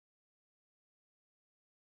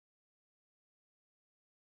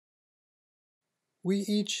We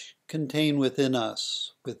each contain within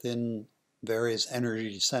us, within various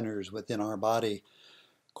energy centers within our body,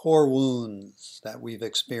 core wounds that we've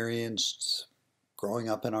experienced growing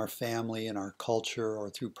up in our family, in our culture, or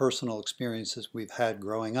through personal experiences we've had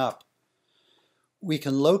growing up. We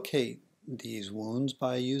can locate these wounds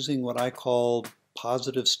by using what I call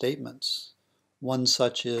positive statements. One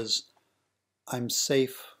such is, I'm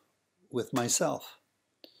safe with myself.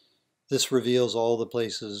 This reveals all the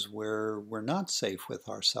places where we're not safe with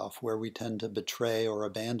ourselves, where we tend to betray or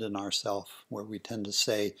abandon ourselves, where we tend to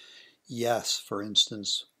say yes, for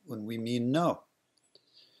instance, when we mean no.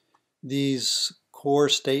 These core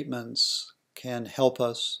statements can help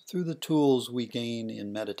us through the tools we gain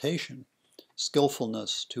in meditation,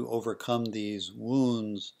 skillfulness to overcome these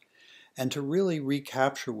wounds, and to really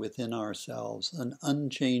recapture within ourselves an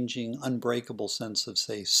unchanging, unbreakable sense of,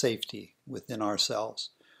 say, safety within ourselves,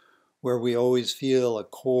 where we always feel a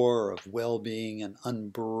core of well-being and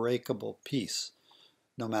unbreakable peace,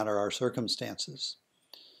 no matter our circumstances.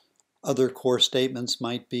 Other core statements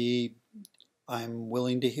might be, I'm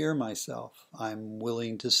willing to hear myself, I'm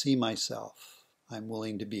willing to see myself, I'm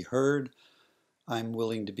willing to be heard, I'm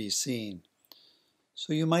willing to be seen.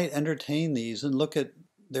 So you might entertain these and look at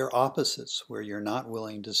their opposites, where you're not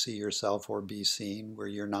willing to see yourself or be seen, where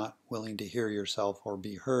you're not willing to hear yourself or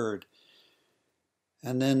be heard.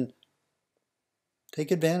 And then take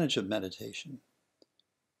advantage of meditation.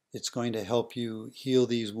 It's going to help you heal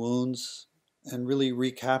these wounds and really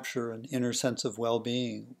recapture an inner sense of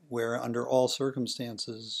well-being where under all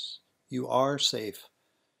circumstances you are safe,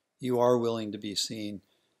 you are willing to be seen,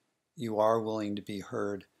 you are willing to be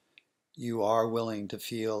heard, you are willing to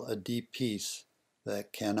feel a deep peace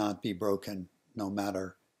that cannot be broken no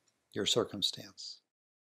matter your circumstance.